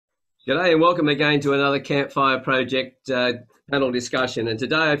G'day and welcome again to another Campfire Project panel discussion. And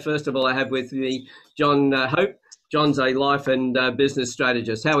today, first of all, I have with me John Hope. John's a life and business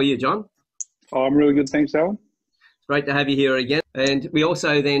strategist. How are you, John? Oh, I'm really good, thanks, Alan. Great to have you here again. And we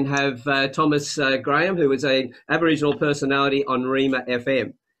also then have Thomas Graham, who is an Aboriginal personality on Rima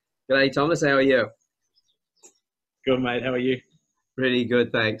FM. G'day, Thomas. How are you? Good, mate. How are you? Pretty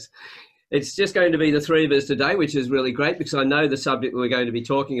good, thanks. It's just going to be the three of us today, which is really great because I know the subject we're going to be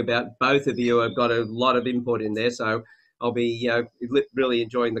talking about, both of you have got a lot of input in there, so I'll be really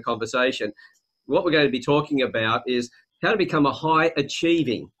enjoying the conversation. What we're going to be talking about is how to become a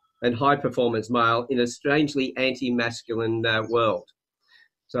high-achieving and high-performance male in a strangely anti-masculine world.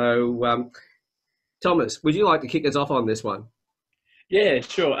 So, Thomas, would you like to kick us off on this one? Yeah,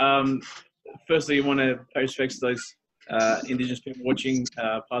 sure. Firstly, I want to pay respects to those Indigenous people watching,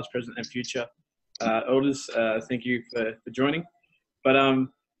 past, present, and future elders. Thank you for joining. But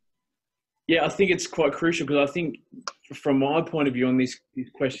yeah, I think it's quite crucial because I think, from my point of view on this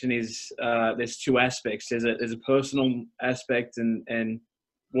question, is there's two aspects. There's a personal aspect and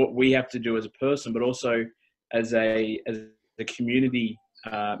what we have to do as a person, but also as a community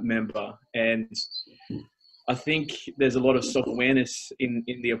member. And I think there's a lot of self-awareness in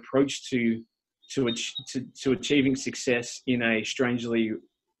the approach to achieving success in a strangely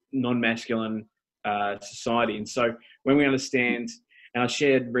non-masculine society. And so when we understand, and I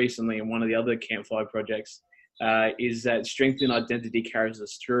shared recently in one of the other Campfire projects, is that strength and identity carries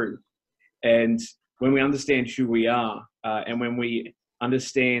us through. And when we understand who we are, and when we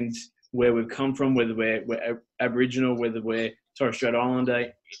understand where we've come from, whether we're Aboriginal, whether we're Torres Strait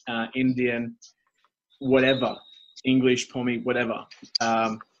Islander, Indian, whatever, English, Pommy, whatever,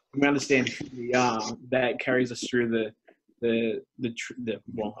 we understand who we are, that carries us through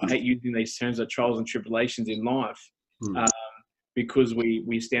well, I hate using these terms, of trials and tribulations in life, because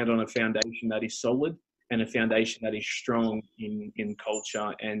we stand on a foundation that is solid and a foundation that is strong in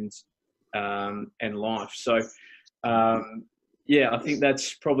culture and life. So, yeah, I think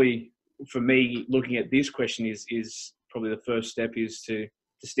that's probably, for me, looking at this question is probably the first step, is to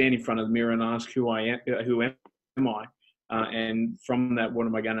stand in front of the mirror and ask who am I? And from that, what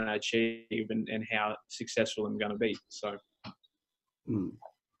am I going to achieve, and how successful I'm going to be? So,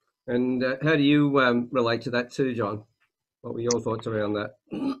 And how do you relate to that too, John? What were your thoughts around that?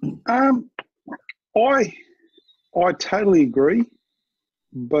 I totally agree,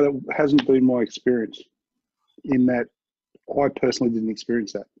 but it hasn't been my experience, in that I personally didn't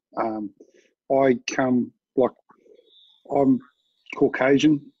experience that. I'm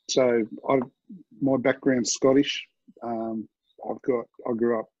Caucasian, so my background's Scottish. I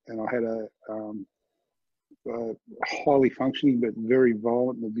grew up and I had a highly functioning but very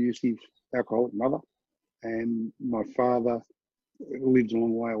violent and abusive alcoholic mother, and my father lived a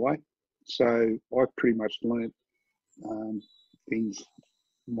long way away. So I pretty much learnt things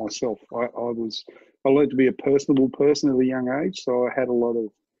myself. I learned to be a personable person at a young age, so I had a lot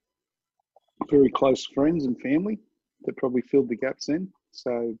of very close friends and family that probably filled the gaps then.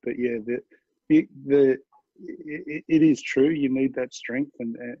 So, but yeah, it is true. You need that strength,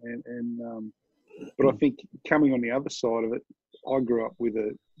 but I think coming on the other side of it, I grew up with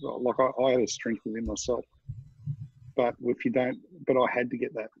I had a strength within myself. But I had to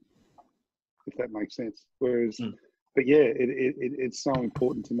get that, if that makes sense. Whereas, but yeah, it's so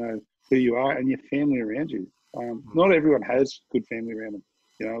important to know who you are and your family around you. Not everyone has good family around them.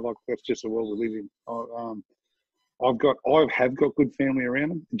 You know, like, that's just the world we live in. I have got good family around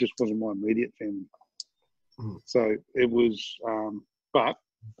them. It just wasn't my immediate family. So it was, but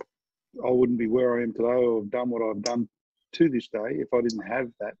I wouldn't be where I am today or have done what I've done to this day if I didn't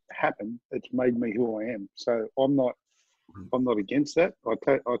have that happen. It's made me who I am. So I'm not against that. I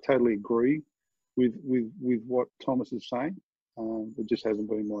totally agree with what Thomas is saying. It just hasn't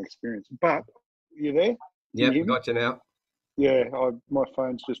been my experience. But you there? Yeah, got you now. Yeah, my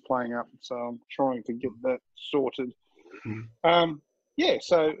phone's just playing up, so I'm trying to get that sorted. Yeah,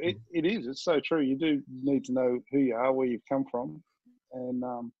 so it is. It's so true. You do need to know who you are, where you've come from, and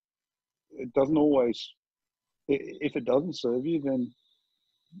it doesn't always. If it doesn't serve you, then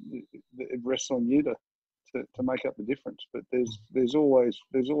it rests on you to make up the difference. But there's always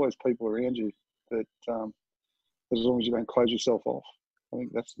people around you that, as long as you don't close yourself off. I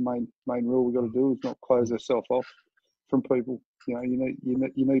think that's the main rule we've got to do, is not close ourselves off from people. You know,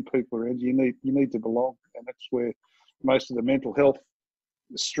 you need people around you. You need to belong, and that's where most of the mental health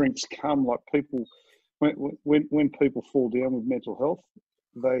strengths come. Like, people, when people fall down with mental health,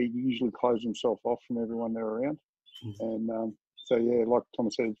 they usually close themselves off from everyone they're around. And so yeah, like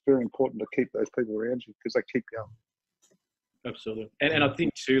Thomas said, it's very important to keep those people around you because they keep going. absolutely. And I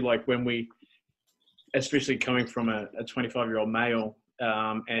think too, like when we, especially coming from a 25-year-old male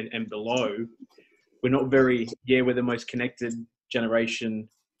and below, we're not very, we're the most connected generation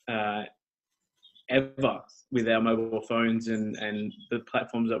ever with our mobile phones and the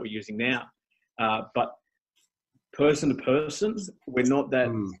platforms that we're using now. But person to person, we're not that.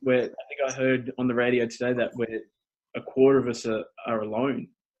 I think I heard on the radio today that we're a quarter of us are alone,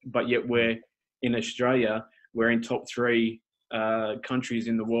 but yet we're in Australia. We're in top 3 countries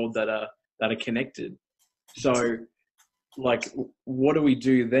in the world that are connected. So, like, what do we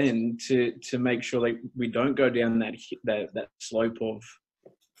do then to make sure that we don't go down that slope of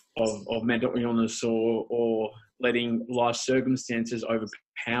mental illness or letting life circumstances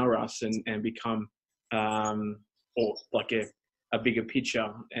overpower us and become or like a bigger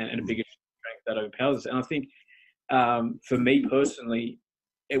picture and a bigger strength that overpowers us. And I think for me personally,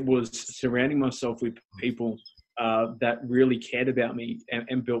 it was surrounding myself with people that really cared about me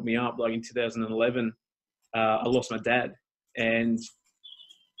and built me up. Like in 2011, I lost my dad, and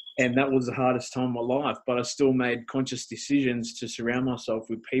that was the hardest time of my life, but I still made conscious decisions to surround myself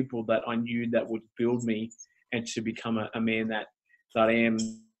with people that I knew that would build me and to become a man that I am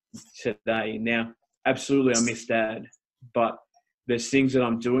today. Now, absolutely, I miss Dad, but there's things that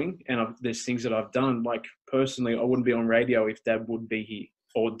I'm doing and there's things that I've done. Like personally, I wouldn't be on radio if Dad would be here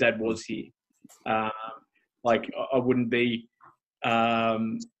or Dad was here. Like I wouldn't be, I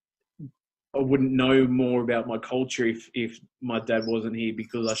wouldn't know more about my culture if my dad wasn't here,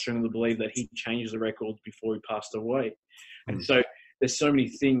 because I strongly believe that he changed the records before he passed away. And so there's so many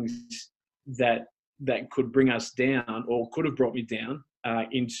things that could bring us down or could have brought me down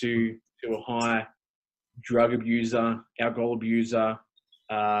into a high drug abuser, alcohol abuser,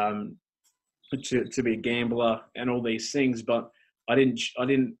 to be a gambler and all these things. But I didn't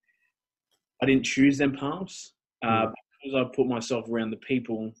choose them paths because I put myself around the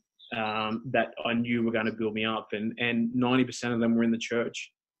people that I knew were going to build me up, and 90% of them were in the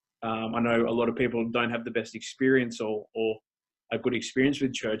church. I know a lot of people don't have the best experience or a good experience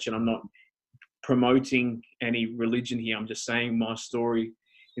with church, and I'm not promoting any religion here. I'm just saying my story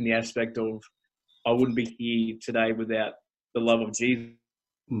in the aspect of I wouldn't be here today without the love of Jesus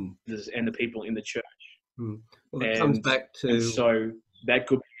and the people in the church. Well, it comes back to... And so that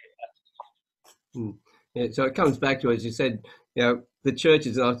could be... Yeah, so it comes back to, as you said, the church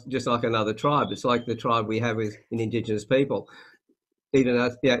is not just like another tribe. It's like the tribe we have in Indigenous people. Even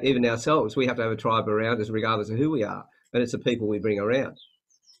ourselves, we have to have a tribe around us regardless of who we are. And it's the people we bring around.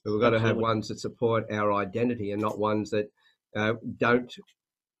 But we've got to have ones that support our identity and not ones that don't,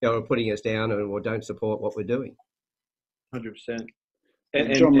 are putting us down or don't support what we're doing. 100%.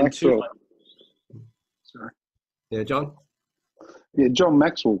 And John Maxwell. Sorry. Yeah, John? Yeah, John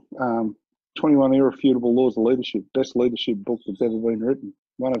Maxwell. 21 Irrefutable Laws of Leadership, best leadership book that's ever been written.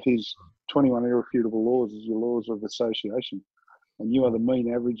 One of his 21 irrefutable laws is your laws of association. And you are the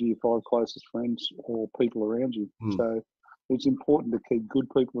mean average of your 5 closest friends or people around you. So it's important to keep good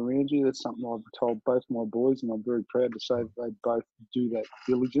people around you. That's something I've told both my boys, and I'm very proud to say that they both do that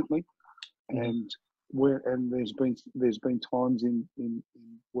diligently. And there's been times in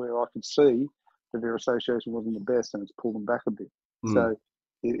where I could see that their association wasn't the best, and it's pulled them back a bit. So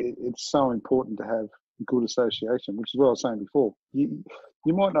it's so important to have good association, which is what I was saying before. You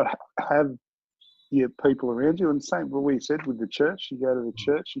might not have your people around you, and same what we said with the church. You go to the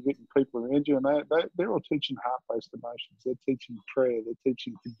church, you get people around you, and they're all teaching heart-based emotions. They're teaching prayer. They're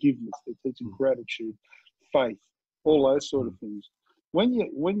teaching forgiveness. They're teaching gratitude, faith, all those sort of things. When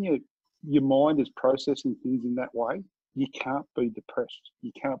your mind is processing things in that way, you can't be depressed.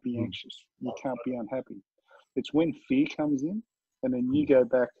 You can't be anxious. You can't be unhappy. It's when fear comes in, and then you go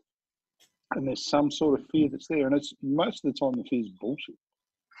back, and there's some sort of fear that's there, and it's most of the time the fear's bullshit,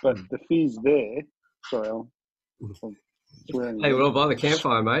 but the fear's there. Sorry, Alan. Hey, we're all by the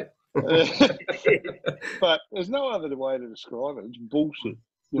campfire, mate. But there's no other way to describe it. It's bullshit,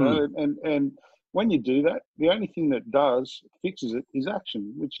 And when you do that, the only thing that fixes it is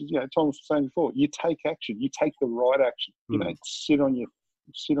action, which is, Tom was saying before. You take action. You take the right action. You don't sit on your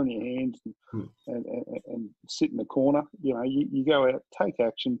hands and sit in the corner. You go out, take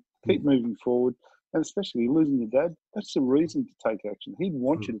action, keep moving forward, and especially losing your dad. That's the reason to take action. He'd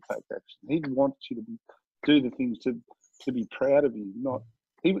want you to take action. He'd want you to do the things to be proud of you. Not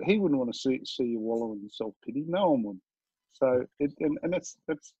he wouldn't want to see you wallowing in self pity. No one would. So that's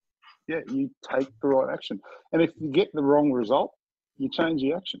you take the right action. And if you get the wrong result, you change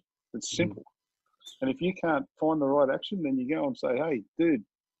the action. It's simple. And if you can't find the right action, then you go and say, hey, dude,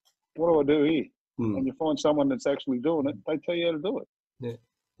 what do I do here? And you find someone that's actually doing it, they tell you how to do it. Yeah.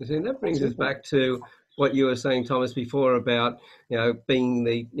 See, that brings us back to what you were saying, Thomas, before about, being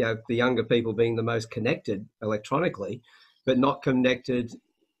the younger people being the most connected electronically, but not connected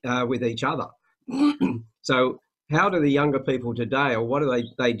with each other. So how do the younger people today, or what are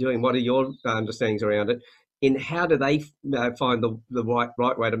they doing? What are your understandings around it? In how do they find the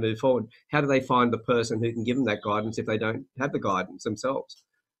right way to move forward? How do they find the person who can give them that guidance if they don't have the guidance themselves?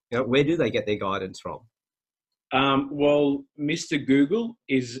 Where do they get their guidance from? Well, Mr. Google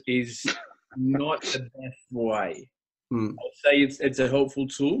is not the best way. I'll say it's a helpful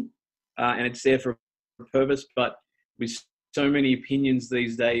tool, and it's there for a purpose. But with so many opinions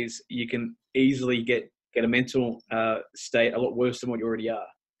these days, you can easily get a mental state a lot worse than what you already are.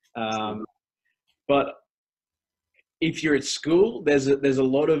 But if you're at school, there's a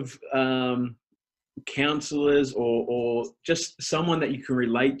lot of counselors or just someone that you can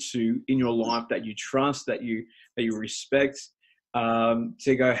relate to in your life, that you trust, that you respect,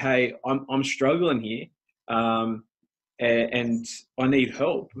 to go, hey, I'm struggling here, and I need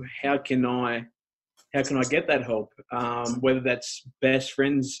help. How can I get that help? Whether that's best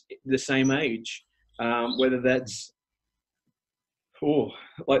friends the same age, whether that's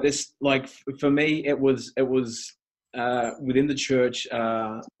like this. Like for me, it was within the church,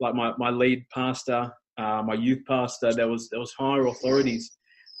 like my lead pastor, my youth pastor. There was higher authorities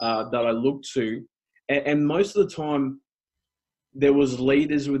that I looked to, and most of the time there was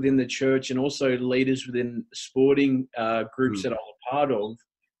leaders within the church and also leaders within sporting groups that I was a part of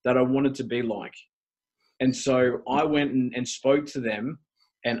that I wanted to be like. And so I went and spoke to them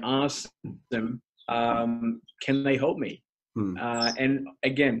and asked them, can they help me? And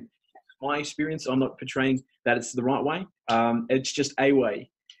again, my experience, I'm not portraying that it's the right way. It's just a way.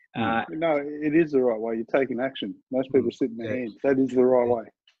 No, it is the right way. You're taking action. Most people sit in their hands. That is the right way.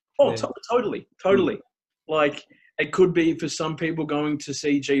 Oh, totally. Like, it could be for some people going to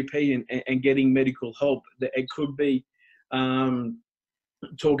see GP and getting medical help. It could be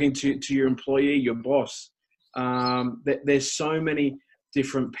talking to your employee, your boss. There's so many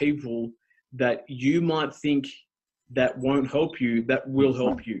different people that you might think that won't help you, that will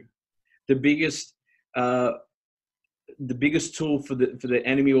help you. The biggest tool for the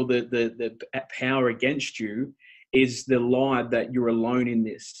enemy, or the power against you, is the lie that you're alone in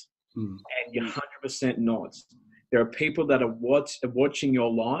this, and you're 100% not. There are people that are watching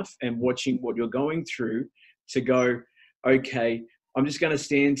your life and watching what you're going through to go, okay, I'm just going to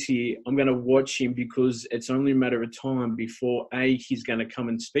stand here. I'm going to watch him, because it's only a matter of time before he's going to come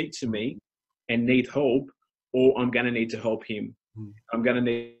and speak to me and need help, or I'm going to need to help him. I'm going to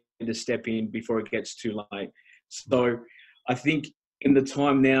need to step in before it gets too late. So I think in the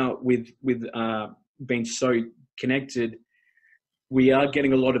time now with being so connected, we are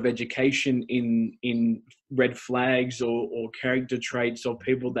getting a lot of education in red flags or character traits of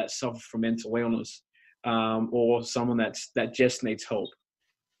people that suffer from mental illness, or someone that just needs help.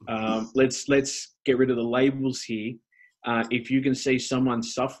 Let's get rid of the labels here. If you can see someone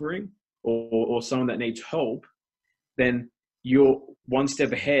suffering or someone that needs help, then you're one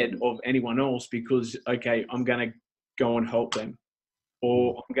step ahead of anyone else, because, okay, I'm going to go and help them,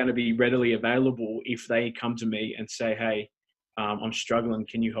 or I'm going to be readily available if they come to me and say, hey, I'm struggling,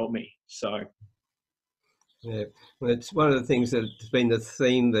 can you help me? So yeah, well, it's one of the things that's been the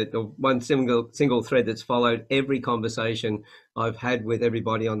theme, that one single thread that's followed every conversation I've had with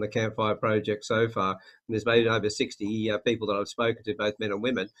everybody on the Campfire Project so far. And there's been over 60 people that I've spoken to, both men and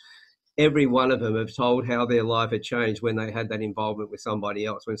women. Every one of them have told how their life had changed when they had that involvement with somebody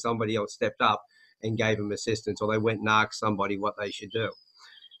else, when somebody else stepped up and gave them assistance, or they went and asked somebody what they should do.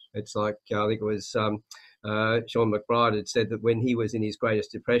 It's like, I think it was Sean McBride had said that when he was in his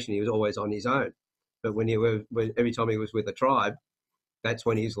greatest depression, he was always on his own. But every time he was with a tribe, that's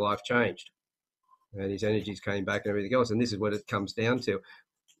when his life changed and his energies came back and everything else. And this is what it comes down to.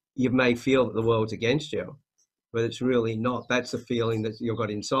 You may feel that the world's against you, but it's really not. That's the feeling that you've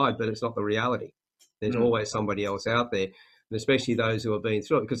got inside, but it's not the reality. There's always somebody else out there, and especially those who have been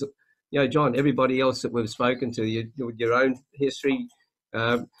through it. Because, John, everybody else that we've spoken to, your own history,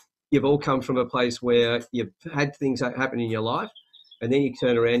 you've all come from a place where you've had things happen in your life, and then you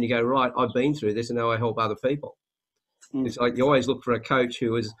turn around and you go, right, I've been through this and now I help other people. It's like you always look for a coach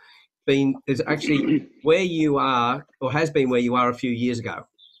who is actually where you are, or has been where you are a few years ago,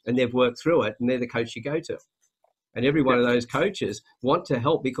 and they've worked through it, and they're the coach you go to. And every one of those coaches want to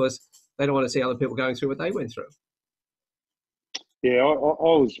help because they don't want to see other people going through what they went through. Yeah, I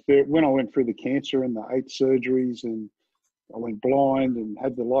was, when I went through the cancer and the 8 surgeries, and I went blind and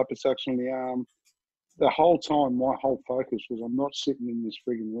had the liposuction on the arm, the whole time my whole focus was, I'm not sitting in this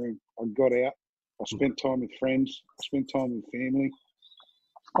frigging room. I got out. I spent time with friends. I spent time with family.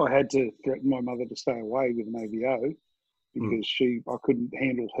 I had to threaten my mother to stay away with an AVO because I couldn't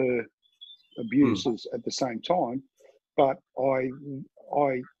handle her abuses at the same time. But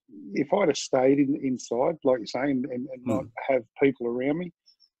if I'd have stayed inside, like you're saying, and not have people around me,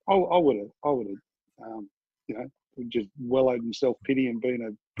 I would have, just wallowed in self-pity and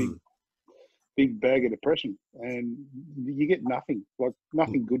been a big bag of depression. And you get nothing, like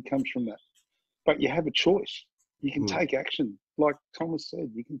nothing good comes from that. But you have a choice. You can take action. Like Thomas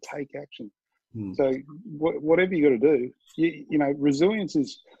said, you can take action. So whatever you got to do, resilience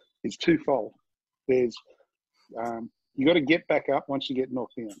is twofold. There's you got to get back up once you get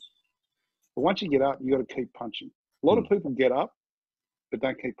knocked down. But once you get up, you got to keep punching. A lot of people get up, but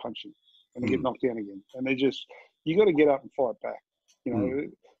don't keep punching, and they get knocked down again. And you got to get up and fight back. At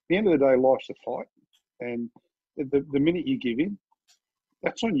the end of the day, life's a fight, and the minute you give in,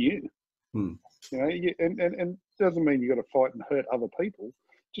 that's on you. And doesn't mean you got to fight and hurt other people.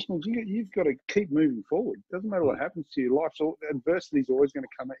 Just means you've got to keep moving forward. Doesn't matter what happens to you. Adversity is always going to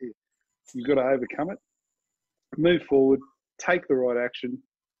come at you. You've got to overcome it. Move forward. Take the right action,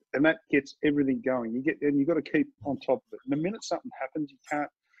 and that gets everything going. You've got to keep on top of it. And the minute something happens, you can't.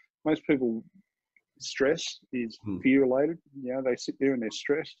 Most people, stress is fear related. They sit there and they're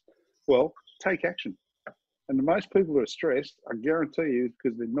stressed. Well, take action. And the most people who are stressed, I guarantee you, is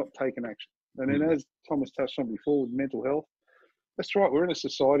because they're not taking action. And then, as Thomas touched on before with mental health, that's right. We're in a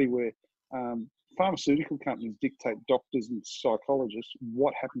society where pharmaceutical companies dictate doctors and psychologists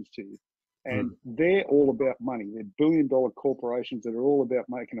what happens to you. And they're all about money. They're billion-dollar corporations that are all about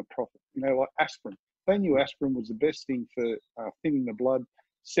making a profit. Like aspirin. They knew aspirin was the best thing for thinning the blood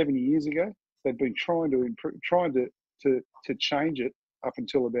 70 years ago. They've been trying to change it up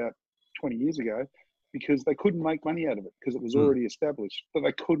until about 20 years ago because they couldn't make money out of it because it was already established. But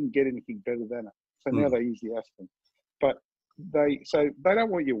they couldn't get anything better than it. So now they use the aspirin. But they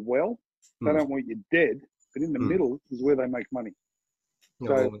don't want you well. They don't want you dead. But in the middle is where they make money.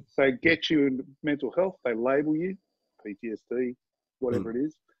 So they get you in mental health, they label you, PTSD, whatever it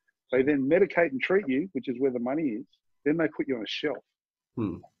is. They then medicate and treat you, which is where the money is. Then they put you on a shelf.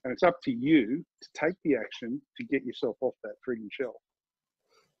 And it's up to you to take the action to get yourself off that frigging shelf.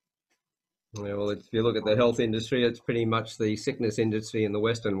 Yeah, well, if you look at the health industry, it's pretty much the sickness industry in the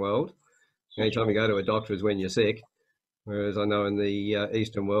Western world. Anytime you go to a doctor is when you're sick. Whereas I know in the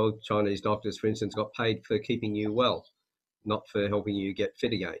Eastern world, Chinese doctors, for instance, got paid for keeping you well. Not for helping you get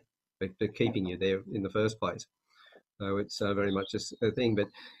fit again, but for keeping you there in the first place. So it's very much a thing. But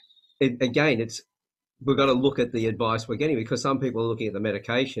we've got to look at the advice we're getting because some people are looking at the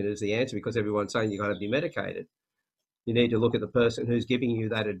medication as the answer because everyone's saying you've got to be medicated. You need to look at the person who's giving you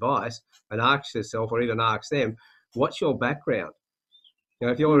that advice and ask yourself or even ask them, what's your background?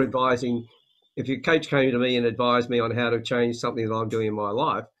 If you're advising, if your coach came to me and advised me on how to change something that I'm doing in my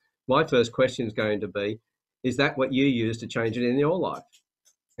life, my first question is going to be, is that what you use to change it in your life?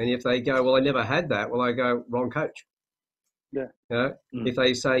 And if they go, well, I never had that, well, I go, wrong coach. Yeah. If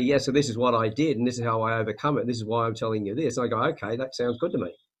they say, yeah, so this is what I did and this is how I overcome it, this is why I'm telling you this, I go, okay, that sounds good to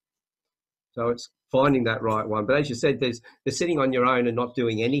me. So it's finding that right one. But as you said, there's sitting on your own and not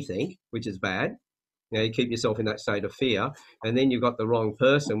doing anything, which is bad. You keep yourself in that state of fear. And then you've got the wrong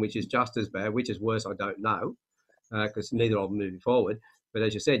person, which is just as bad, which is worse, I don't know, because neither of them moving forward. But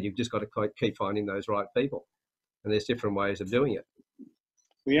as you said, you've just got to keep finding those right people. And there's different ways of doing it.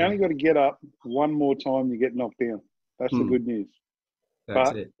 We only got to get up one more time you get knocked down. That's the good news.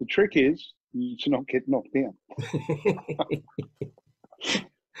 That's but it. The trick is you should not get knocked down.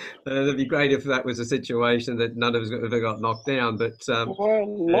 It'd be great if that was a situation that none of us ever got knocked down. But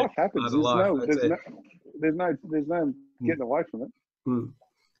life happens. There's no getting away from it.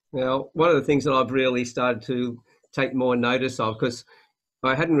 Now, one of the things that I've really started to take more notice of, because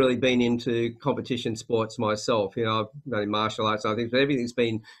I hadn't really been into competition sports myself. I've done martial arts and other things, but everything's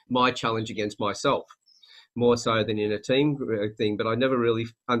been my challenge against myself, more so than in a team thing. But I never really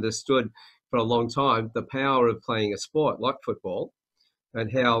understood for a long time the power of playing a sport like football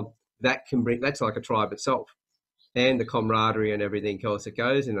and how that can bring, that's like a tribe itself, and the camaraderie and everything else that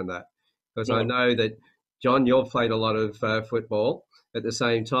goes into that. Because I know that, John, you've played a lot of football. At the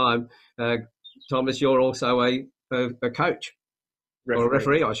same time, Thomas, you're also a coach. Or a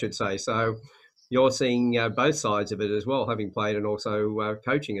referee, I should say. So you're seeing both sides of it as well, having played and also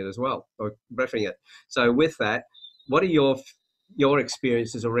coaching it as well, or refereeing it. So with that, what are your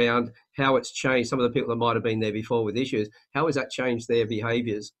experiences around how it's changed some of the people that might have been there before with issues? How has that changed their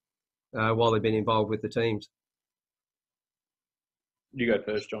behaviours while they've been involved with the teams? You go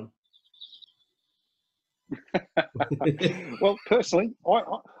first, John. Well, personally, I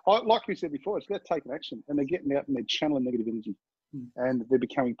like we said before, it's about taking action, and they're getting out and they're channeling negative energy. and they're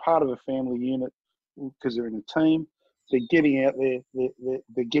becoming part of a family unit because they're in a team. They're getting out there.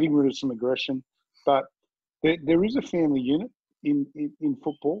 They're getting rid of some aggression, but there is a family unit in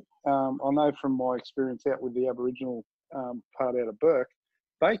football. I know from my experience out with the Aboriginal part out of Burke,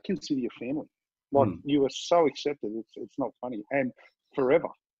 they consider you family. Like you are so accepted. It's not funny, and forever.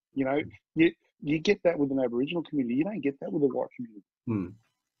 You know, you get that with an Aboriginal community. You don't get that with a white community.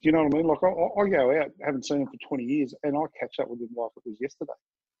 Do you know what I mean? Like I go out, haven't seen them for 20 years, and I catch up with them like it was yesterday.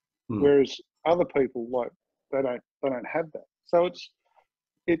 Whereas other people, like they don't have that. So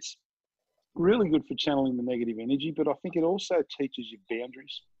it's really good for channeling the negative energy, but I think it also teaches you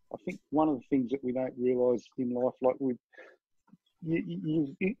boundaries. I think one of the things that we don't realise in life, like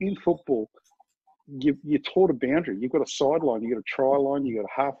in football, you're taught a boundary. You've got a sideline, you've got a try line, you've got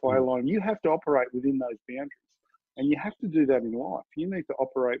a halfway line. You have to operate within those boundaries. And you have to do that in life. You need to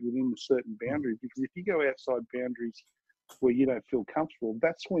operate within a certain boundary, because if you go outside boundaries where you don't feel comfortable,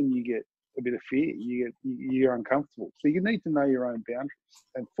 that's when you get a bit of fear. You're uncomfortable. So you need to know your own boundaries.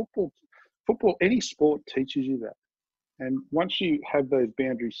 And football, any sport teaches you that. And once you have those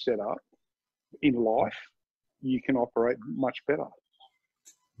boundaries set up in life, you can operate much better.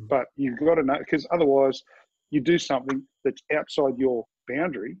 But you've got to know, because otherwise you do something that's outside your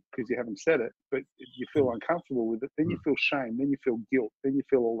boundary because you haven't said it, but you feel uncomfortable with it, then you feel shame, then you feel guilt, then you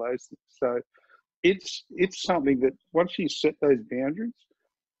feel all those things. So it's something that once you set those boundaries,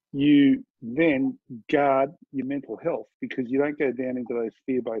 you then guard your mental health, because you don't go down into those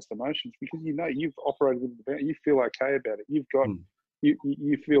fear-based emotions, because you know you've operated with the boundary, you feel okay about it. You've got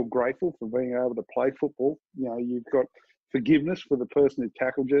you feel grateful for being able to play football. You know, you've got forgiveness for the person who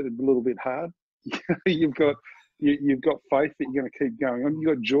tackled you a little bit hard. You've got faith that you're going to keep going on.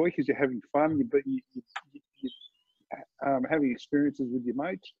 You've got joy because you're having fun, but you're having experiences with your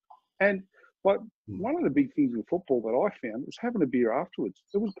mates. And like one of the big things with football that I found was having a beer afterwards.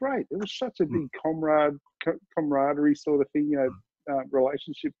 It was great. It was such a big camaraderie sort of thing, you know,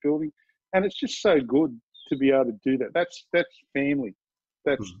 relationship building. And it's just so good to be able to do that. That's family.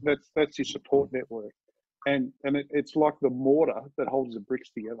 That's your support network. And it's like the mortar that holds the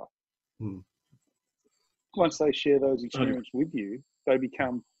bricks together. Once they share those experiences with you, they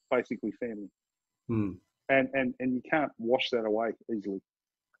become basically family. And you can't wash that away easily.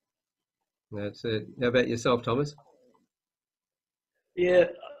 That's it. How about yourself, Thomas? Yeah,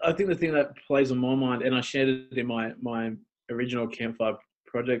 I think the thing that plays on my mind, and I shared it in my original Campfire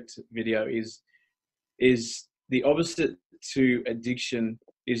Project video, is the opposite to addiction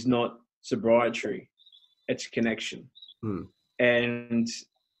is not sobriety, it's connection. And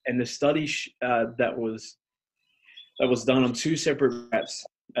the study that was done on two separate rats.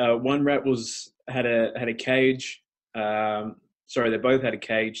 One rat had a cage. They both had a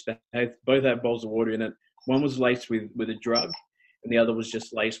cage. Both had bowls of water in it. One was laced with a drug, and the other was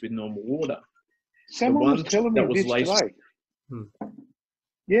just laced with normal water. Someone was telling me this today.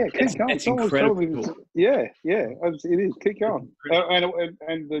 Yeah, keep going. Someone was telling me this. Yeah, it is. Keep going.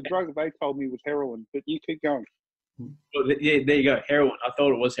 And the drug they told me was heroin, but you keep going. Well, yeah, there you go. Heroin. I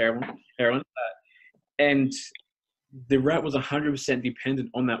thought it was heroin. And the rat was 100% dependent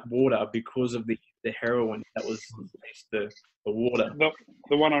on that water because of the heroin that was the water.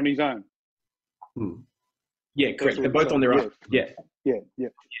 The one on his own. Yeah, correct. They're both on their own. Yeah.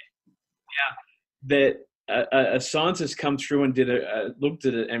 That a scientist come through and looked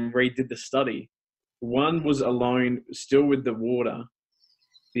at it and redid the study. One was alone, still with the water.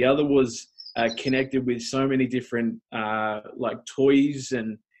 The other was connected with so many different like toys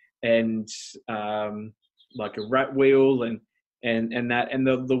and like a rat wheel and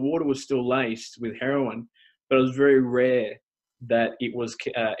the water was still laced with heroin, but it was very rare that it was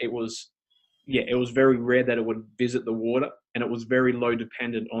very rare that it would visit the water, and it was very low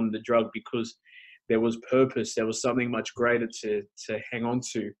dependent on the drug because there was purpose. There was something much greater to hang on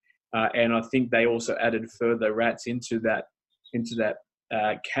to, and I think they also added further rats into that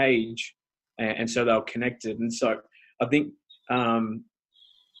cage, and so they were connected. And so I think I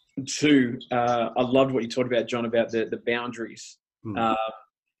loved what you talked about, John, about the boundaries,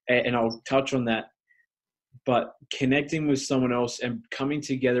 and I'll touch on that. But connecting with someone else and coming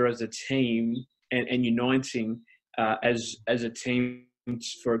together as a team and uniting as a team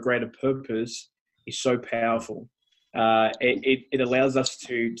for a greater purpose is so powerful. It allows us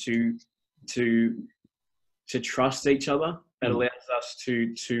to trust each other. It allows us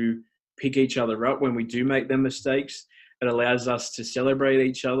to pick each other up when we do make them mistakes. It allows us to celebrate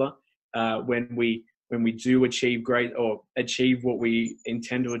each other when we do achieve achieve what we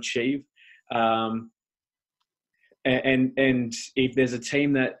intend to achieve. And if there's a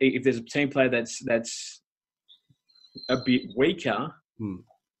team player that's a bit weaker,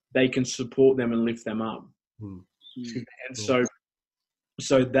 they can support them and lift them up. And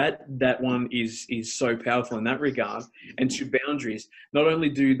so that one is so powerful in that regard. And to boundaries, not only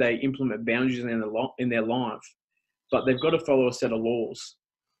do they implement boundaries in their life, but they've got to follow a set of laws.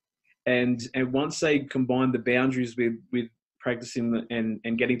 And once they combine the boundaries with practicing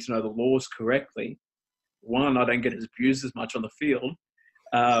and getting to know the laws correctly, one, I don't get abused as much on the field.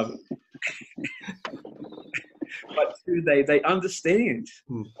 But two, they understand.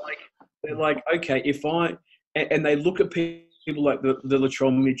 Like, they're like, okay, and they look at people like the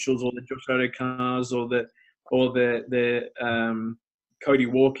Latrell Mitchells or the Josh Odokars or the Cody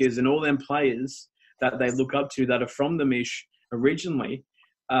Walkers and all them players that they look up to that are from the Mish originally,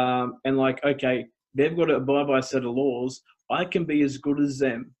 and like, okay, they've got to abide by a set of laws. I can be as good as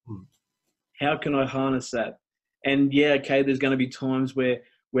them. How can I harness that? And yeah, okay, there's going to be times where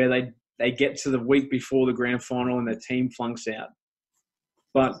they get to the week before the grand final and their team flunks out,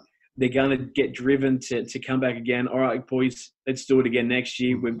 but they're going to get driven to come back again. All right, boys, let's do it again next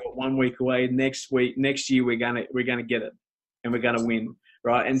year. We've got 1 week away. Next year, we're going to get it, and we're going to win,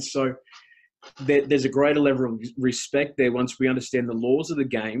 right? And so there's a greater level of respect there once we understand the laws of the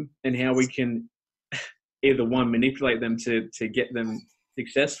game and how we can either one, manipulate them to get them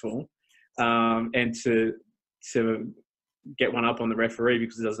successful, and to get one up on the referee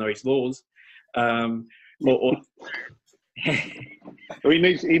because he doesn't know his laws, or he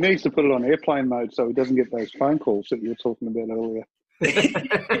needs to put it on airplane mode so he doesn't get those phone calls that you were talking about earlier.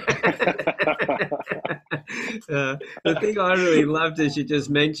 The thing I really loved, as you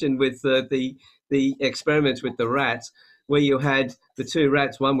just mentioned, with the experiments with the rats, where you had the two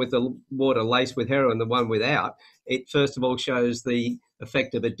rats, one with the water laced with heroin, the one without. It first of all shows the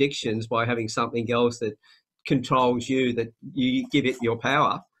effect of addictions by having something else that controls you, that you give it your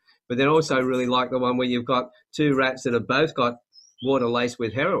power. But then also really like the one where you've got two rats that have both got water laced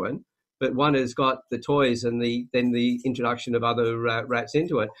with heroin, but one has got the toys and then the introduction of other rats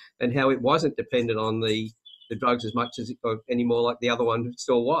into it, and how it wasn't dependent on the drugs as much as anymore, like the other one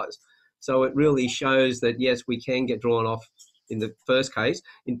still was. So it really shows that, yes, we can get drawn off in the first case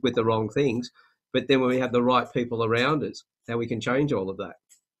with the wrong things, but then when we have the right people around us, how we can change all of that,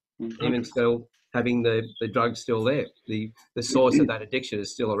 even still having the drugs still there. The source of that addiction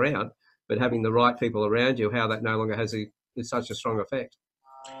is still around, but having the right people around you, how that no longer has such a strong effect.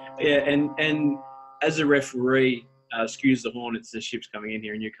 Yeah, and as a referee, excuse the horn, it's the ships coming in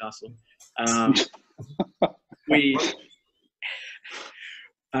here in Newcastle.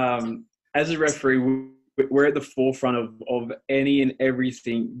 As a referee, we're at the forefront of any and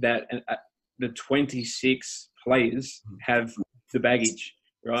everything that the 26 players have the baggage,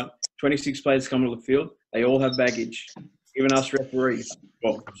 right? 26 players come to the field, they all have baggage. Even us referees,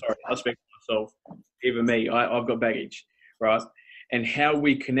 well, sorry, I speak for myself, even me, I've got baggage, right? And how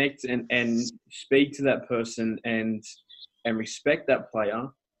we connect and speak to that person and respect that player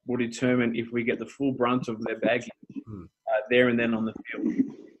will determine if we get the full brunt of their baggage there and then on the field.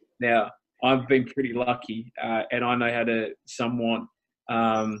 Now, I've been pretty lucky, and I know how to somewhat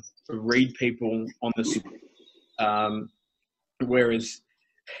read people on the spot. Whereas,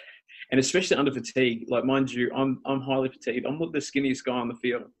 and especially under fatigue, like mind you, I'm highly fatigued. I'm not the skinniest guy on the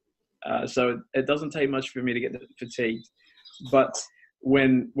field, so it doesn't take much for me to get fatigued. But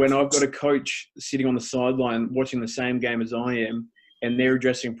when I've got a coach sitting on the sideline watching the same game as I am, and they're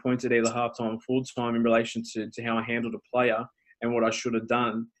addressing points at either halftime or full time in relation to how I handled a player and what I should have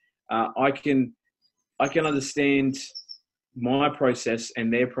done, I can understand my process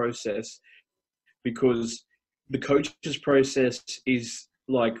and their process, because the coach's process is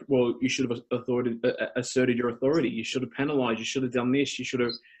like, well, you should have asserted your authority. You should have penalised. You should have done this. You should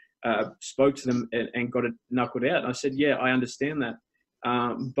have spoke to them and got it knuckled out. And I said, yeah, I understand that.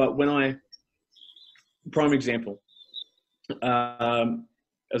 But prime example, it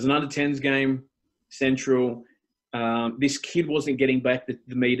was an under-10s game, Central. This kid wasn't getting back the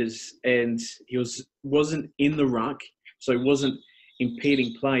meters, and he wasn't in the ruck, so he wasn't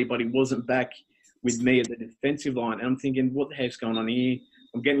impeding play, but he wasn't back with me at the defensive line. And I'm thinking, what the heck's going on here?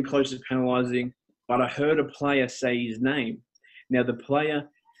 I'm getting close to penalising, but I heard a player say his name. Now, the player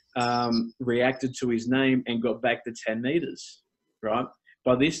reacted to his name and got back the 10 metres, right?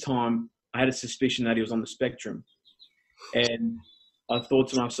 By this time, I had a suspicion that he was on the spectrum. And I thought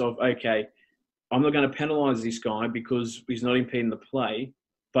to myself, okay, I'm not going to penalise this guy because he's not impeding the play,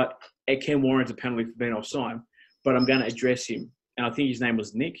 but it can warrant a penalty for being offside. But I'm going to address him. And I think his name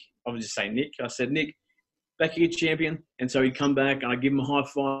was Nick. I was just saying Nick. I said, Nick, back here, champion. And so he'd come back, and I'd give him a high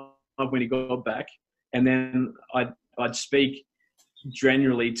five when he got back. And then I'd speak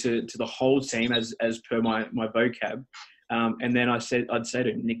generally to the whole team as per my vocab. And then I'd say to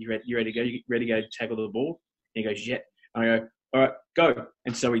him, Nick, you ready to go? You ready to go tackle the ball? And he goes, yeah. And I go, all right, go.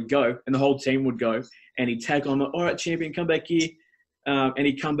 And so he'd go, and the whole team would go, and he'd tackle. I'm like, all right, champion, come back here. And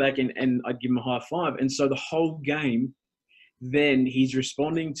he'd come back, and I'd give him a high five. And so the whole game, then he's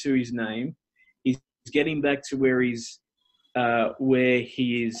responding to his name. He's getting back to where he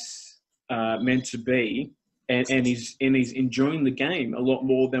is meant to be. And he's enjoying the game a lot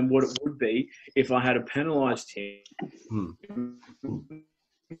more than what it would be if I had penalised him.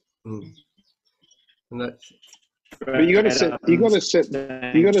 And that's, but you got to set.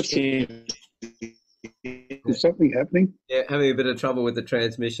 Is something happening? yeah, having a bit of trouble with the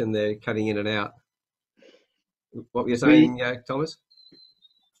transmission there, cutting in and out. What were you saying, Thomas?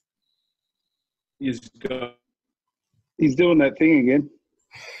 He's doing that thing again.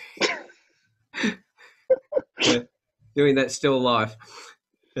 Yeah, doing that still life.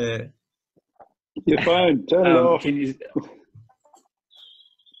 Yeah. Your phone, turn it off. Can you?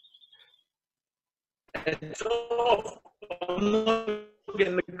 It's off. I'm not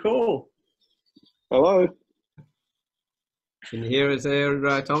getting the call. Hello. Can you hear us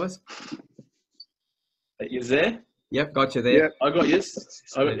there, Thomas? You there? Yep, got you there. Yep. I got you.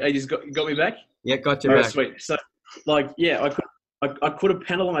 I just got me back. Yeah, got you All back. right, sweet. So, I could have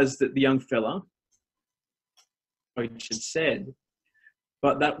penalised the young fella, which had said,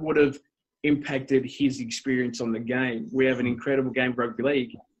 but that would have impacted his experience on the game. We have an incredible game of rugby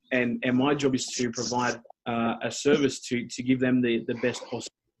league, and my job is to provide a service to give them the best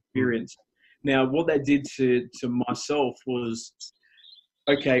possible experience. Now, what that did to myself was,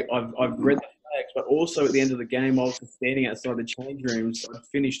 okay, I've read the facts, but also at the end of the game, I was standing outside the change rooms. I'd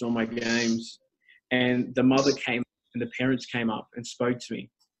finished all my games, and the mother came and the parents came up and spoke to me,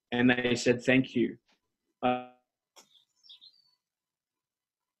 and they said, thank you.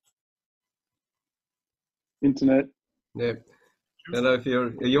 Internet. Yeah. I don't know if you're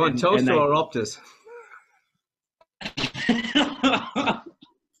on Telstra or Optus.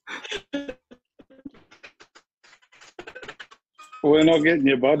 We're not getting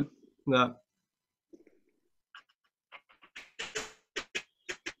you, bud. No.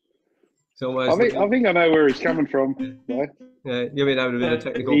 It's almost. I think I know where he's coming from. Though. Yeah, you've been having a bit of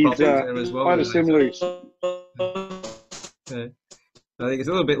technical problems there as well. I had a similar. Yeah. I think it's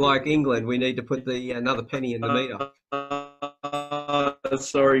a little bit like England. We need to put another penny in the meter.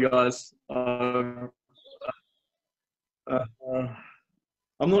 Sorry, guys. I'm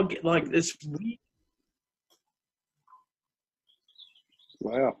not like it's weird.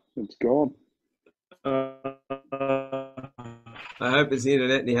 Wow, it's gone. I hope it's the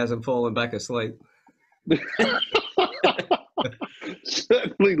internet and he hasn't fallen back asleep.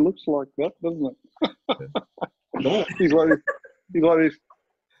 Certainly looks like that, doesn't it? No. He's like this.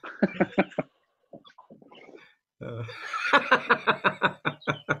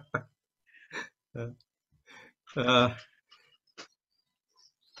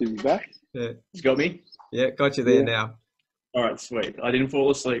 Is he back? Yeah. He's got me? Yeah, got you there now. All right, sweet. I didn't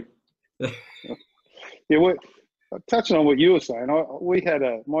fall asleep. Yeah, touching on what you were saying, we had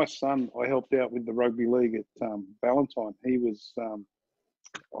my son. I helped out with the rugby league at Valentine. He was, I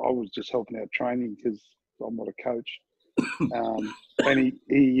was just helping out training because I'm not a coach, and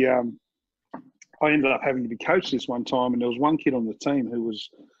he I ended up having to be coached this one time, and there was one kid on the team he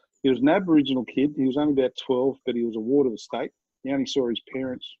was an Aboriginal kid. He was only about 12, but he was a ward of the state. He only saw his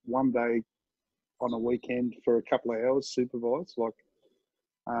parents one day on a weekend for a couple of hours supervised.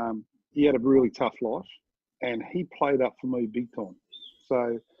 He had a really tough life, and he played up for me big time.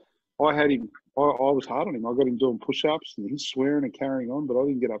 So I had him. I was hard on him. I got him doing push-ups, and he's swearing and carrying on, but I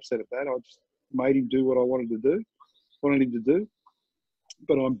didn't get upset at that. I just made him do what I wanted him to do.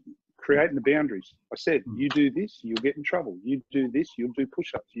 But I'm creating the boundaries. I said, you do this, you'll get in trouble. You do this, you'll do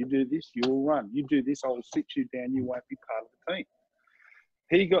push-ups. You do this, you'll run. You do this, I'll sit you down. You won't be part of the team.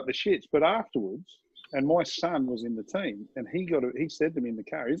 He got the shits, but afterwards, and my son was in the team, and he said to me in the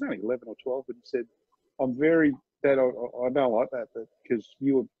car, he's only 11 or 12, but he said, I'm very, Dad, I don't like that because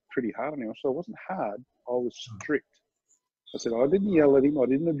you were pretty hard on him. So I wasn't hard, I was strict. I said, I didn't yell at him, I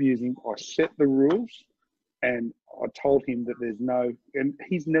didn't abuse him, I set the rules, and I told him that there's no, and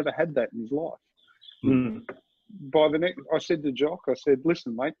he's never had that in his life. Mm. I said to Jock, I said,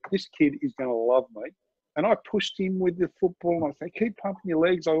 listen, mate, this kid is going to love me. And I pushed him with the football, and I said, keep pumping your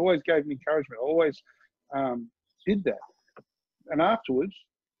legs. I always gave him encouragement. I always did that. And afterwards,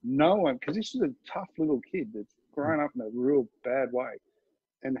 no one, because this is a tough little kid that's grown up in a real bad way.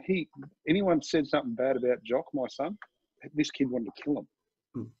 And anyone said something bad about Jock, my son, this kid wanted to kill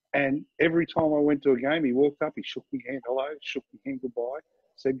him. And every time I went to a game, he walked up, he shook my hand, hello, shook my hand goodbye,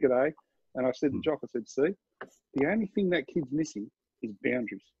 said g'day. And I said to Jock, I said, see, the only thing that kid's missing is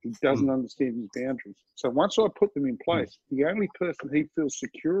boundaries. He doesn't understand his boundaries. So once I put them in place, the only person he feels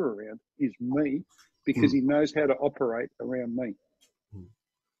secure around is me, because he knows how to operate around me.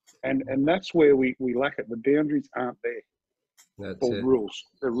 And that's where we lack it. The boundaries aren't there. That's or it. rules.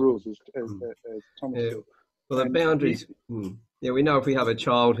 The rules, as Thomas said. Well, the boundaries. Yeah, we know if we have a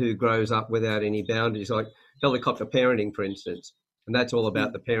child who grows up without any boundaries, like helicopter parenting, for instance, and that's all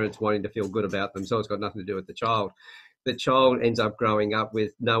about the parents wanting to feel good about themselves. It's got nothing to do with the child. The child ends up growing up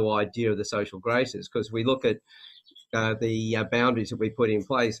with no idea of the social graces, because we look at the boundaries that we put in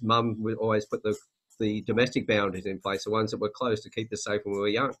place. Mum would always put the domestic boundaries in place, the ones that were close to keep us safe when we were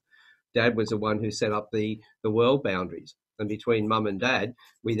young. Dad was the one who set up the world boundaries. And between mum and dad,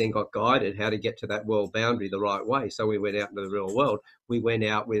 we then got guided how to get to that world boundary the right way. So we went out into the real world. We went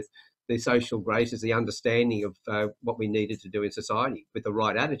out with the social graces, the understanding of what we needed to do in society with the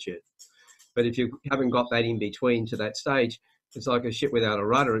right attitude. But if you haven't got that in between to that stage, it's like a ship without a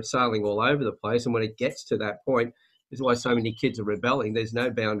rudder. It's sailing all over the place. And when it gets to that point, this is why so many kids are rebelling. There's no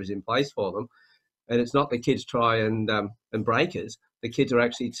boundaries in place for them. And it's not the kids try and break us. The kids are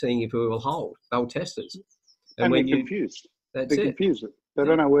actually seeing if we will hold. They'll test us. And they're confused. They're confused. They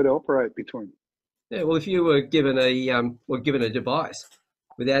don't know where to operate between. Yeah, well, if you were given a device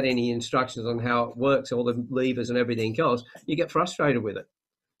without any instructions on how it works, all the levers and everything else, you get frustrated with it.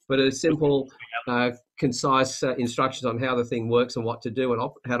 But a simple, concise instructions on how the thing works and what to do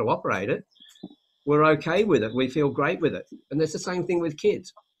and how to operate it, we're okay with it. We feel great with it. And that's the same thing with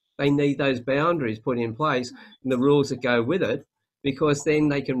kids. They need those boundaries put in place and the rules that go with it, because then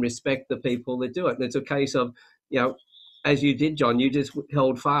they can respect the people that do it. And it's a case of, as you did, John, you just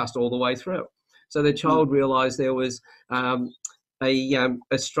held fast all the way through. So the child realised there was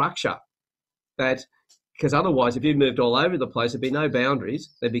a structure that, because otherwise, if you moved all over the place, there'd be no boundaries,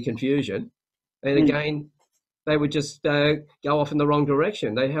 there'd be confusion. And again, they would just go off in the wrong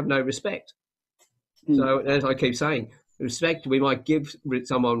direction. They have no respect. So as I keep saying, respect, we might give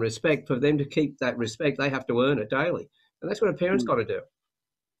someone respect. For them to keep that respect, they have to earn it daily. And that's what a parent's got to do.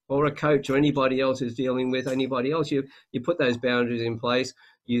 Or a coach or anybody else who's dealing with anybody else. You put those boundaries in place,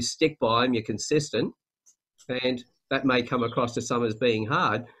 you stick by them, you're consistent, and that may come across to some as being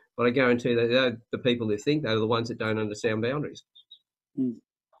hard, but I guarantee that the people who think they're the ones that don't understand boundaries. And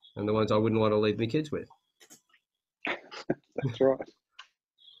the ones I wouldn't want to leave my kids with. That's right.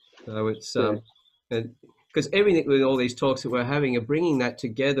 So it's, because everything with all these talks that we're having are bringing that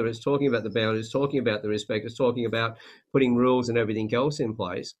together. It's talking about the boundaries, talking about the respect, it's talking about putting rules and everything else in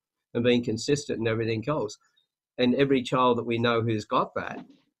place and being consistent and everything else. And every child that we know who's got that,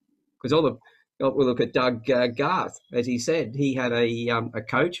 because we look at Doug Garth, as he said, he had a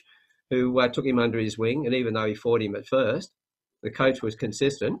coach who took him under his wing, and even though he fought him at first, the coach was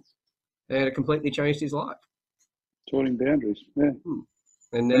consistent, and it completely changed his life. Taught him boundaries, yeah.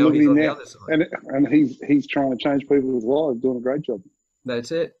 And now he's on the other side. And he's trying to change people's lives, doing a great job.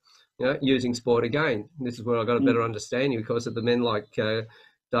 That's it. Using sport again. This is where I got a better understanding because of the men like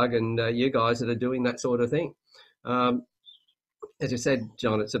Doug and you guys that are doing that sort of thing. As you said,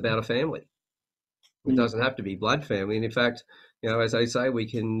 John, it's about a family. It doesn't have to be blood family. And in fact, as they say, we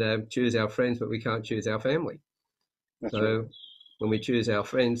can choose our friends, but we can't choose our family. That's right. When we choose our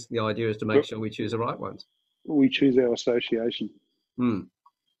friends, the idea is to make sure we choose the right ones. We choose our association.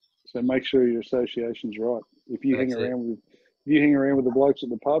 So make sure your association's right. If you hang around with the blokes at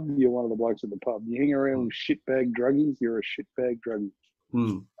the pub, you're one of the blokes at the pub. You hang around with shitbag druggies, you're a shitbag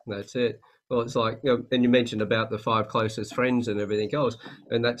druggie. That's it. Well, it's like, and you mentioned about the 5 closest friends and everything else,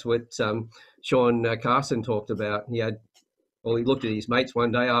 and that's what Sean Carson talked about. He looked at his mates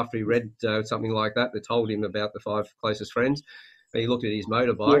one day after he read something like that told him about the 5 closest friends. And he looked at his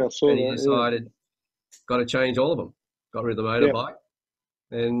motorbike and he decided, got to change all of them. Got rid of the motorbike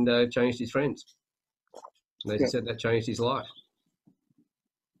and changed his friends. And as he said, that changed his life.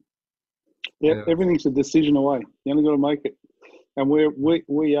 Everything's a decision away. You only got to make it. And we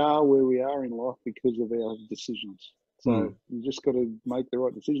are where we are in life because of our decisions. So you just got to make the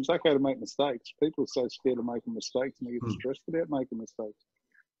right decisions. It's okay to make mistakes. People are so scared of making mistakes and they get stressed about making mistakes.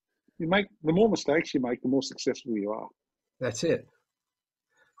 The more mistakes you make, the more successful you are. That's it.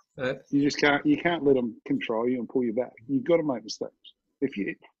 You can't let them control you and pull you back. You've got to make mistakes.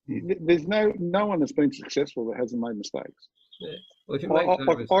 There's no one that's been successful that hasn't made mistakes. Yeah. Well, if you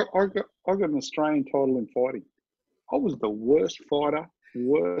I got an Australian title in fighting. I was the worst fighter,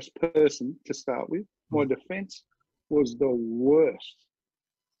 worst person to start with. My defence was the worst.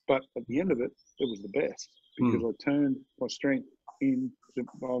 But at the end of it, it was the best because I turned my strength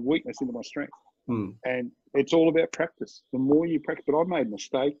my weakness into my strength. Mm. And it's all about practice. The more you practice, but I made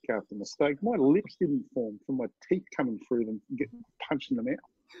mistake after mistake. My lips didn't form from my teeth coming through them, punching them out.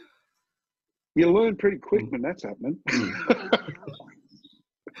 You learn pretty quick when that's happening.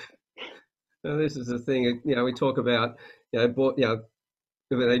 Now, this is the thing. We talk about they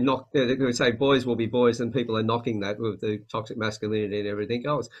say boys will be boys, and people are knocking that with the toxic masculinity and everything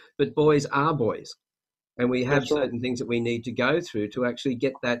else. But boys are boys. And we have certain things that we need to go through to actually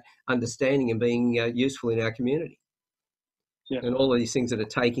get that understanding and being useful in our community. Yeah. And all of these things that are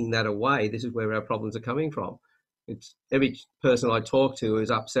taking that away, this is where our problems are coming from. It's every person I talk to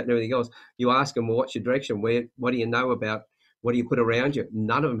is upset and everything else. You ask them, well, what's your direction? What do you know about? What do you put around you?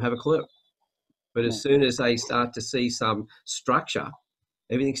 None of them have a clue. But as soon as they start to see some structure,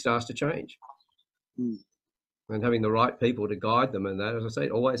 everything starts to change. Mm. And having the right people to guide them, and that, as I say,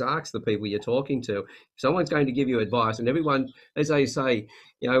 always ask the people you're talking to. If someone's going to give you advice, and everyone, as they say,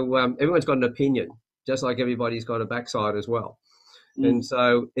 everyone's got an opinion, just like everybody's got a backside as well. Mm. And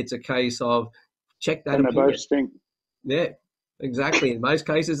so it's a case of check that opinion. And they both stink. Yeah, exactly. In most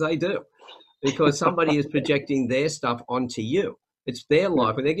cases, they do, because somebody is projecting their stuff onto you. It's their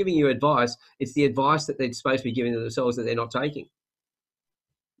life. When they're giving you advice, it's the advice that they're supposed to be giving to themselves that they're not taking.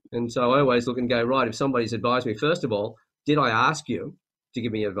 And so I always look and go, right, if somebody's advised me, first of all, did I ask you to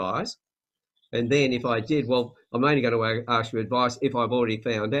give me advice? And then if I did, well, I'm only going to ask you advice if I've already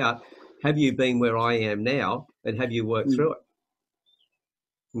found out, have you been where I am now, and have you worked through it?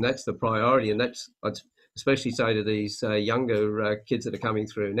 And that's the priority. And that's, I'd especially say to these younger kids that are coming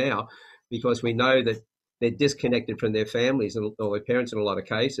through now, because we know that they're disconnected from their families or their parents in a lot of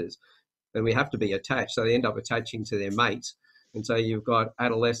cases, and we have to be attached. So they end up attaching to their mates. And so you've got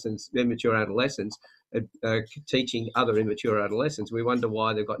adolescents, immature adolescents, teaching other immature adolescents. We wonder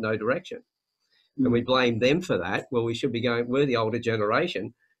why they've got no direction. Mm. And we blame them for that. Well, we should be going, we're the older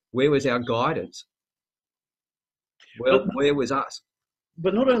generation. Where was our guidance? Well, where was us?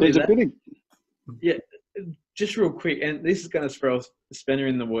 But not only that, yeah, just real quick, and this is going to throw a spanner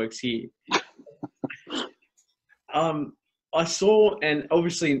in the works here. I saw, and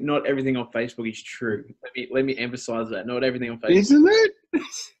obviously not everything on Facebook is true. Let me emphasize that. Not everything on Facebook. Isn't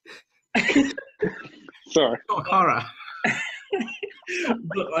it? Sorry. Not horror.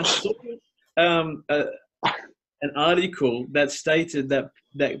 But I saw an article that stated that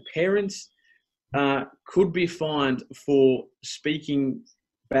parents could be fined for speaking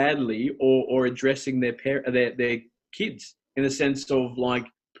badly or addressing their kids in the sense of like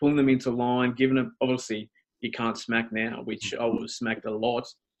pulling them into line, giving them, obviously, you can't smack now, which I was smacked a lot.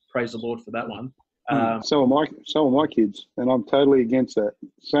 Praise the Lord for that one. So are my kids, and I'm totally against that.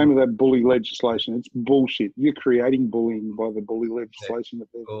 Same with that bully legislation. It's bullshit. You're creating bullying by the bully legislation. That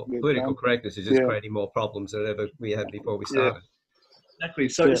they've political correctness is just creating more problems than ever we had before we started. Exactly.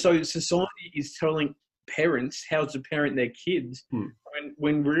 So society is telling parents how to parent their kids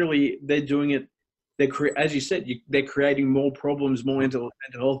when really they're doing it. As you said, they're creating more problems, more mental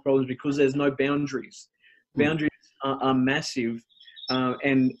health problems, because there's no boundaries. Boundaries are massive,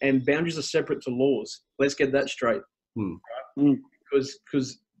 and boundaries are separate to laws. Let's get that straight. Right?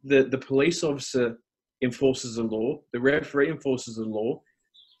 Because the police officer enforces the law, the referee enforces the law,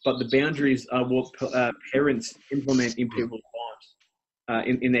 but the boundaries are what parents implement in people's lives,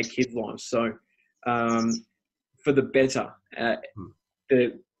 in their kids' lives. So, for the better,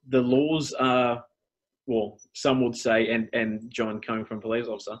 the laws are, well, some would say, and John, coming from police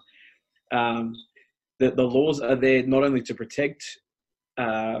officer, the laws are there not only to protect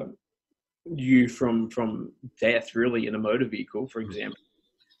you from death, really, in a motor vehicle, for example,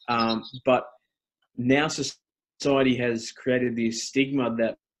 but now society has created this stigma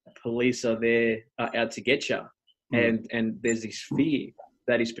that police are there out to get you, and there's this fear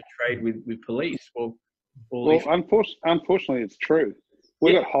that is portrayed with police. Well, unfortunately, it's true.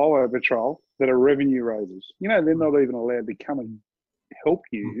 We've got highway patrol that are revenue raisers. They're not even allowed to come and help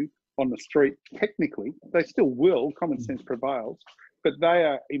you on the street. Technically, they still will. Common sense prevails, but they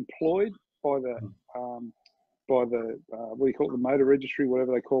are employed by the what do you call it, the motor registry,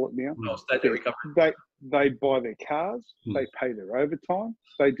 whatever they call it now. They buy their cars, they pay their overtime,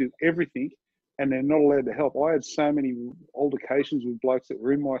 they do everything, and they're not allowed to help. I had so many altercations with blokes that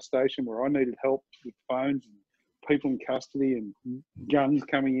were in my station where I needed help with phones and people in custody and guns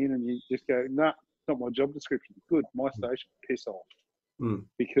coming in, and you just go, nah, not my job description. Good, my station, piss off.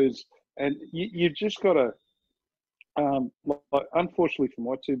 Because, and you've just got to, unfortunately for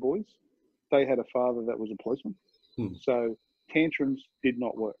my two boys, they had a father that was a policeman. So tantrums did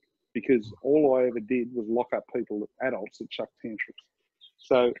not work, because all I ever did was lock up adults that chucked tantrums.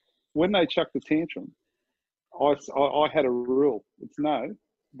 So when they chucked the tantrum, I had a rule. It's no,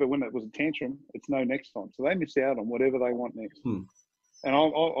 but when it was a tantrum, it's no next time. So they miss out on whatever they want next. And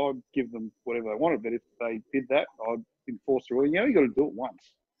I'll give them whatever they wanted. But if they did that, I'd enforce the rule. You only got to do it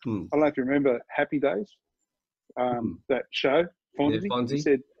once. I don't know if you remember Happy Days, that show, Fonzie. Yeah, Fonzie. He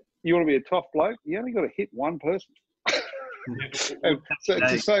said, you want to be a tough bloke, you only got to hit one person. And so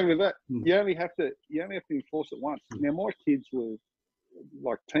it's the same with that. You only have to enforce it once. Now my kids were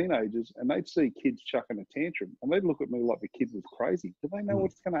like teenagers, and they'd see kids chucking a tantrum, and they'd look at me like the kid was crazy. Do they know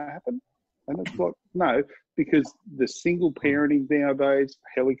what's going to happen? And it's like, no, because the single parenting nowadays,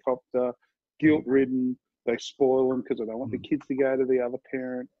 helicopter, guilt-ridden, they spoil them because they don't want the kids to go to the other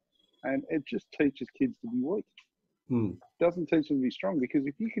parent, and it just teaches kids to be weak. Doesn't teach them to be strong, because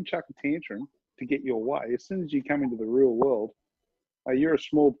if you can chuck a tantrum to get your way, as soon as you come into the real world, you're a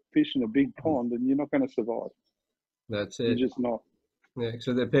small fish in a big pond, and you're not going to survive. That's it. You're just not. Yeah,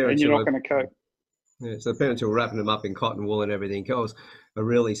 so the parents, and you're not going to cope. Yeah, so the parents who are wrapping them up in cotton wool and everything else are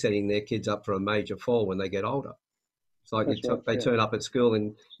really setting their kids up for a major fall when they get older. It's like they turn up at school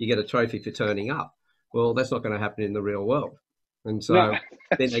and you get a trophy for turning up. Well, that's not going to happen in the real world. And so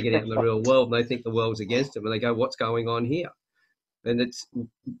then they get out in the real world and they think the world's against them, and they go, what's going on here? And it's,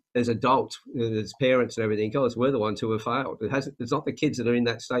 as adults, as parents and everything else, we're the ones who have failed. It's not the kids that are in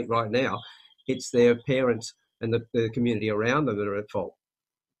that state right now. It's their parents and the community around them that are at fault,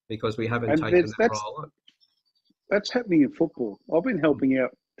 because we haven't taken that role on. That's happening in football. I've been helping out,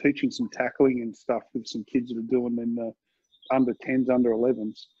 teaching some tackling and stuff with some kids that are doing in the under 10s, under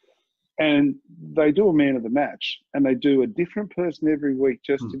 11s. And they do a man of the match, and they do a different person every week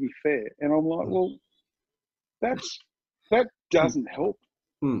just to be fair. And I'm like, well, that doesn't help.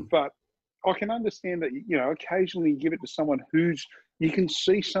 But I can understand that, you know, occasionally you give it to someone you can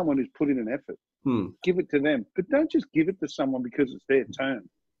see someone who's put in an effort. Give it to them. But don't just give it to someone because it's their turn.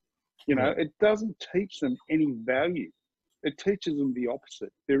 You know, it doesn't teach them any value. It teaches them the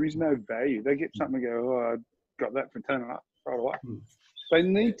opposite. There is no value. They get something and go, oh, I got that for turning up right away. They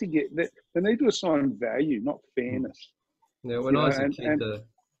need to they need to assign value, not fairness. Yeah, when I was a kid,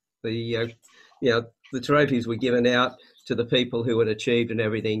 the trophies were given out to the people who had achieved and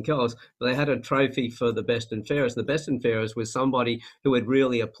everything else, but they had a trophy for the best and fairest. The best and fairest was somebody who had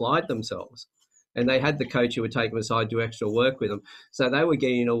really applied themselves. And they had the coach who would take them aside, do extra work with them. So they were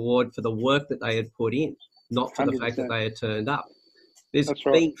getting an award for the work that they had put in, not for 100%. The fact that they had turned up.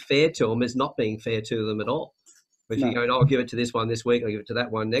 Being fair to them is not being fair to them at all. If you go, I'll give it to this one this week, I'll give it to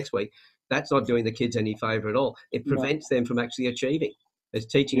that one next week, that's not doing the kids any favour at all. It prevents them from actually achieving. It's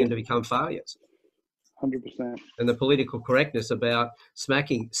teaching them to become failures. 100%. And the political correctness about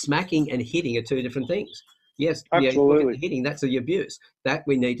smacking and hitting are two different things. Yes, absolutely. Hitting, that's the abuse. That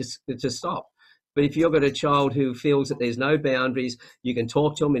we need to stop. But if you've got a child who feels that there's no boundaries, you can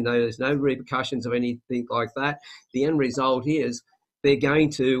talk to them and there's no repercussions of anything like that, the end result is they're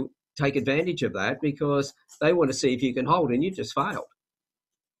going to take advantage of that because they want to see if you can hold, and you just failed.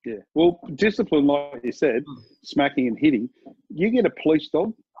 Yeah. Well, discipline, like you said, smacking and hitting, you get a police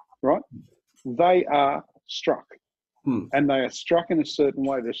dog, right? They are struck. And they are struck in a certain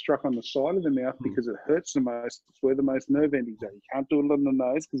way. They're struck on the side of the mouth because it hurts the most. It's where the most nerve endings are. You can't do it on the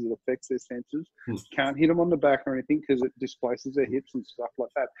nose because it affects their senses. Can't hit them on the back or anything because it displaces their hips and stuff like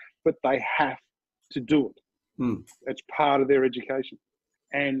that. But they have to do it. It's part of their education.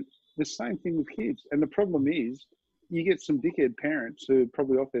 And the same thing with kids. And the problem is you get some dickhead parents who are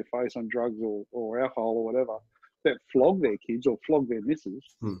probably off their face on drugs or alcohol or whatever that flog their kids or flog their missus.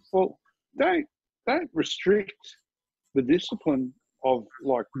 Well, don't restrict the discipline of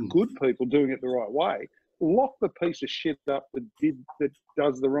like good people doing it the right way. Lock the piece of shit up that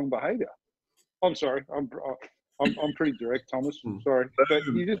does the wrong behaviour. I'm sorry, I'm pretty direct, Thomas. Sorry, but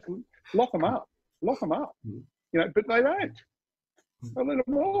you just lock them up. You know, but they don't. They let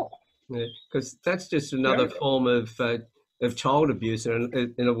them off. Yeah, because that's just another form of child abuse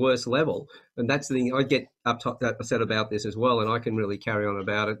in a worse level, and that's the thing. I get upset about this as well, and I can really carry on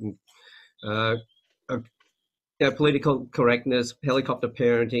about it. And political correctness, helicopter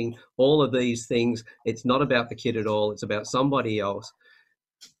parenting, all of these things, it's not about the kid at all. It's about somebody else.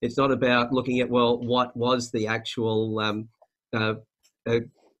 It's not about looking at, well, what was the actual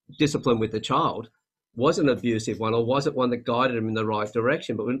discipline with the child? Was it an abusive one, or was it one that guided them in the right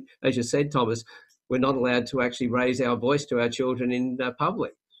direction? But as you said, Thomas, we're not allowed to actually raise our voice to our children in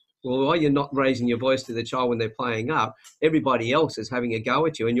public. Well, while you're not raising your voice to the child when they're playing up, everybody else is having a go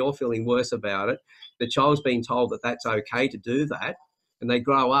at you and you're feeling worse about it. The child's being told that that's okay to do that, and they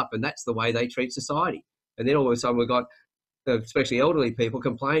grow up and that's the way they treat society. And then all of a sudden we've got, especially elderly people,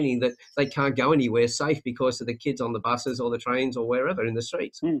 complaining that they can't go anywhere safe because of the kids on the buses or the trains or wherever in the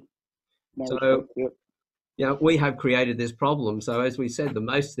streets. we have created this problem. So as we said, the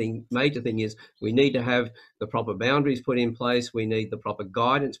major thing is we need to have the proper boundaries put in place. We need the proper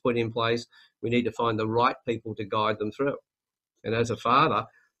guidance put in place. We need to find the right people to guide them through. And as a father,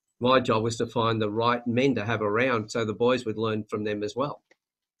 my job was to find the right men to have around so the boys would learn from them as well.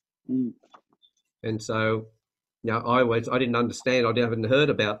 Mm. And so, I didn't understand. I haven't heard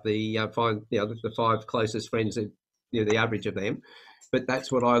about the the 5 closest friends, the average of them. But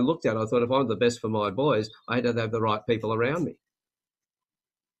that's what I looked at. I thought, if I'm the best for my boys, I had to have the right people around me.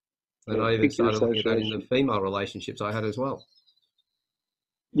 And I even started looking at that in the female relationships I had as well.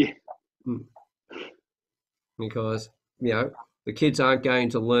 Yeah. Because, the kids aren't going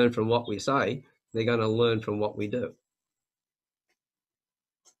to learn from what we say. They're going to learn from what we do.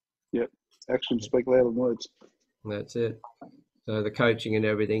 Yep. Actions speak louder than words. That's it. So the coaching and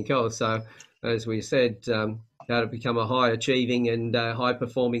everything else. So as we said, how to become a high achieving and high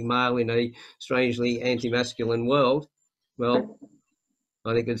performing male in a strangely anti-masculine world. Well,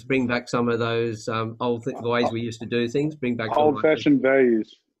 I think it's bring back some of those old ways we used to do things. Bring back old-fashioned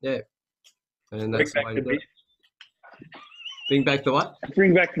values. Yeah, and that's the way to do it. Bring back the what?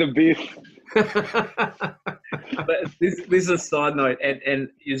 Bring back the beef. But this is a side note, and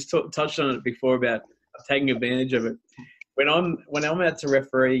you touched on it before about taking advantage of it. When I'm out to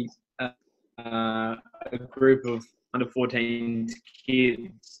referee a group of under 14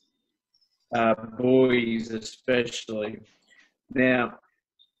 kids, boys especially. Now,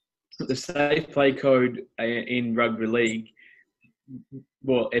 the safe play code in rugby league,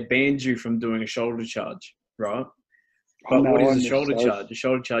 well, it bans you from doing a shoulder charge, right? But what is a shoulder charge? A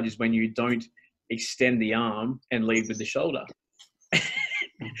shoulder charge is when you don't extend the arm and lead with the shoulder.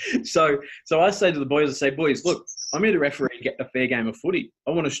 So I say to the boys, boys, look, I'm here to referee a fair game of footy.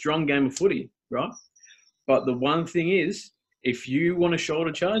 I want a strong game of footy, right? But the one thing is, if you want a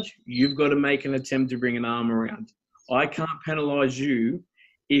shoulder charge, you've got to make an attempt to bring an arm around. I can't penalise you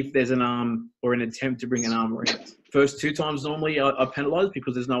if there's an arm or an attempt to bring an arm around. First 2 times normally I penalise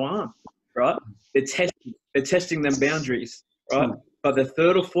because there's no arm, right? They're testing them boundaries, right? But the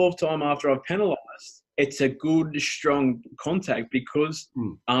 3rd or 4th time after I've penalised, it's a good, strong contact because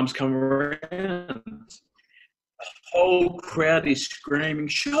arms come around. The whole crowd is screaming,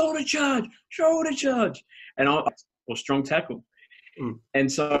 shoulder charge, or strong tackle.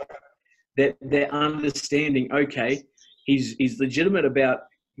 And so they're understanding, okay, he's legitimate about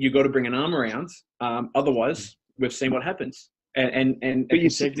you've got to bring an arm around. Otherwise, we've seen what happens. And a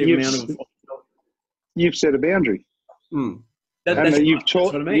consecutive amount of... You've set a boundary. You've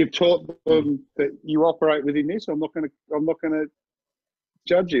taught them that you operate within this. I'm not going to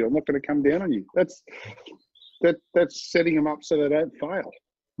judge you. I'm not going to come down on you. That's setting them up so they don't fail.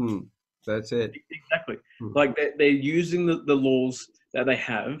 That's it. Exactly. Like they're using the laws that they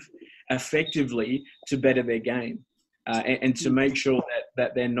have effectively to better their game and to make sure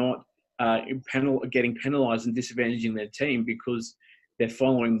that they're not getting penalised and disadvantaging their team because they're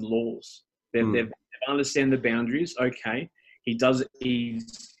following the laws. They understand the boundaries. Okay, he's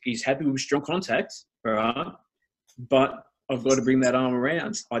happy with strong contact, right? But I've got to bring that arm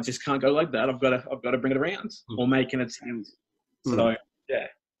around. I just can't go like that. I've got to bring it around or make an attempt. So yeah,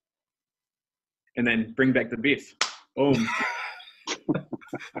 and then bring back the biff. Boom.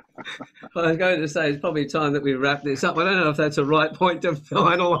 I was going to say it's probably time that we wrap this up. I don't know if that's a right point to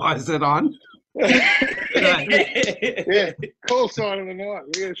finalise it on. Yeah, call sign of the night.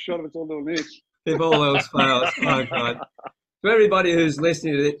 We get a shot of us all doing this. If all else fails, oh God. For everybody who's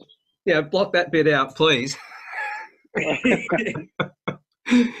listening to it, block that bit out, please.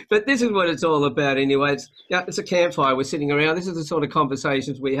 But this is what it's all about anyway. It's a campfire. We're sitting around. This is the sort of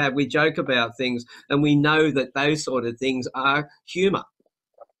conversations we have. We joke about things and we know that those sort of things are humour.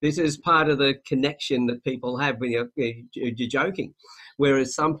 This is part of the connection that people have when you're joking.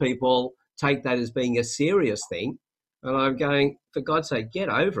 Whereas some people take that as being a serious thing. And I'm going, for God's sake, get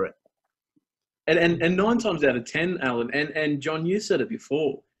over it. And 9 times out of 10, Alan, and John, you said it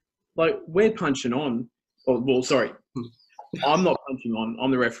before, like we're punching on, I'm not punching on, I'm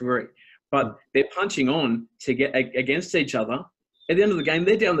the referee, but they're punching on to get against each other. At the end of the game,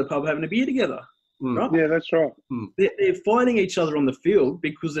 they're down the pub having a beer together, right? Yeah, that's right. They're fighting each other on the field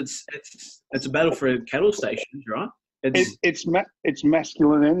because it's a battle for cattle stations, right? It's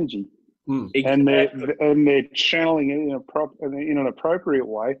masculine energy, Exactly. and they're channeling it in an appropriate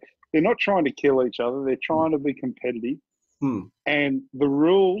way. They're not trying to kill each other. They're trying to be competitive. And the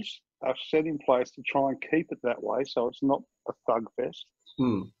rules are set in place to try and keep it that way so it's not a thug fest.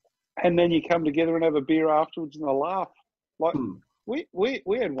 And then you come together and have a beer afterwards and a laugh. Like we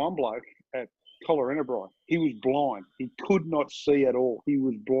had one bloke at Collar Enterprise. He was blind. He could not see at all. He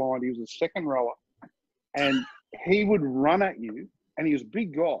was blind. He was a second rower. and he would run at you, and he was a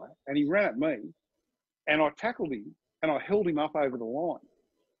big guy, and he ran at me, and I tackled him, and I held him up over the line.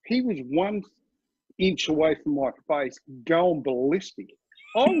 He was 1 inch away from my face, going ballistic.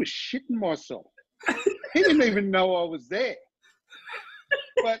 I was shitting myself. He didn't even know I was there.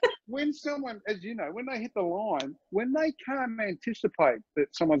 But when someone, as you know, when they hit the line, when they can't anticipate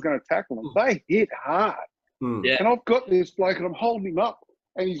that someone's going to tackle them, they hit hard. Yeah. And I've got this bloke and I'm holding him up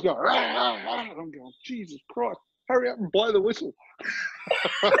and he's going, rah, rah, rah. And I'm going, Jesus Christ, hurry up and blow the whistle.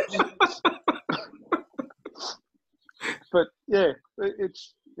 But yeah,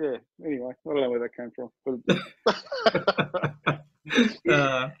 it's, yeah, anyway, I don't know where that came from. But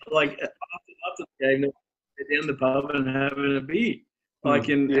Like after the game, they're down the pub and having a beer. Like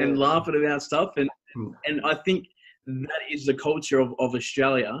and laughing about stuff, and I think that is the culture of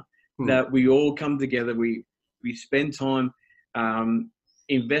Australia, that we all come together, we spend time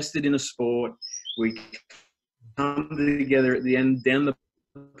invested in a sport, we come together at the end down the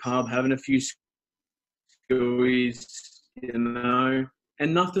pub having a few skewies, you know,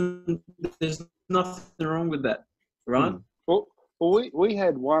 and there's nothing wrong with that, right? Well, we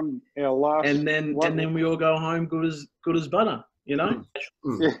had one, our last, and then we all go home good as butter. You know?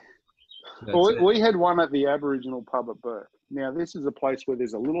 Yeah. Well, we had one at the Aboriginal pub at Bourke. Now, this is a place where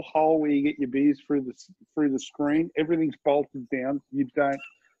there's a little hole where you get your beers through the screen. Everything's bolted down. You don't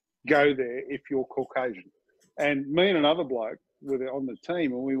go there if you're Caucasian. And me and another bloke were on the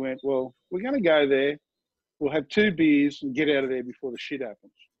team, and we went, well, we're going to go there. We'll have 2 beers and get out of there before the shit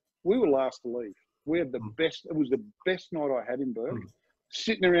happens. We were last to leave. We had the best. It was the best night I had in Bourke.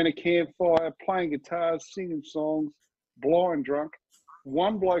 Sitting around a campfire, playing guitars, singing songs, blind drunk.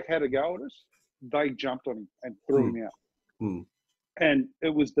 One bloke had a go at us. They jumped on him and threw him out. And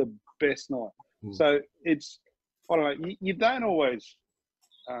it was the best night. So it's, I don't know, you don't always,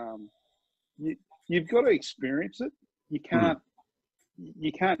 you've got to experience it. You can't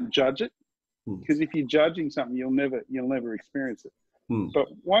judge it, because if you're judging something, you'll never experience it. But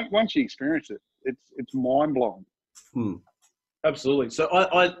once you experience it, it's mind blowing. Absolutely. So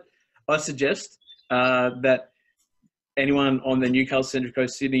I suggest that anyone on the Newcastle Central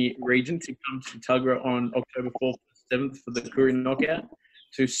Coast Sydney region to come to Tuggerah on October 4th and 7th for the Koori Knockout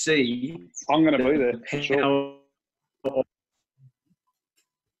to see. I'm going to be there. For sure.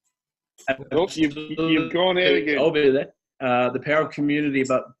 You've gone out again. I'll be there. The power of community,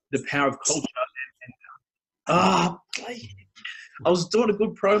 but the power of culture. I was doing a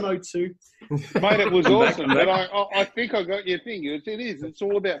good promo too. Mate, it was awesome. But I think I got your thing. It is. It's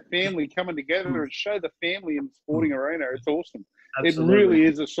all about family coming together and show the family in the sporting arena. It's awesome. Absolutely. It really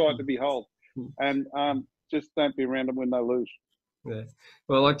is a sight to behold. And just don't be around them when they lose. Yeah.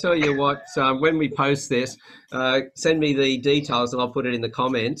 Well, I tell you what, when we post this, send me the details and I'll put it in the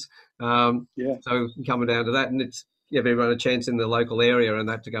comments. So coming down to that, and it's give everyone a chance in the local area and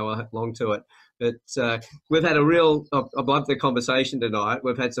that to go along to it. But we've had I've loved the conversation tonight.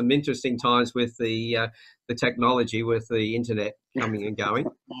 We've had some interesting times with the technology, with the internet coming and going.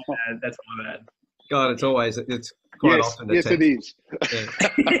 That's my bad. God, it's quite often a yes, test. It is.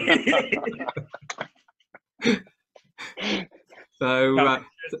 Yeah. So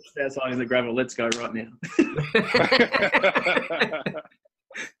outside in the gravel. Let's go right now.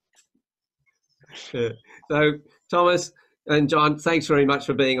 So Thomas and John, thanks very much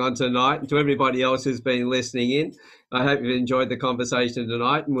for being on tonight. And to everybody else who's been listening in, I hope you've enjoyed the conversation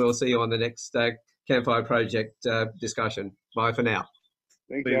tonight, and we'll see you on the next Campfire Project discussion. Bye for now.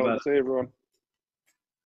 Thank you. See you, everyone.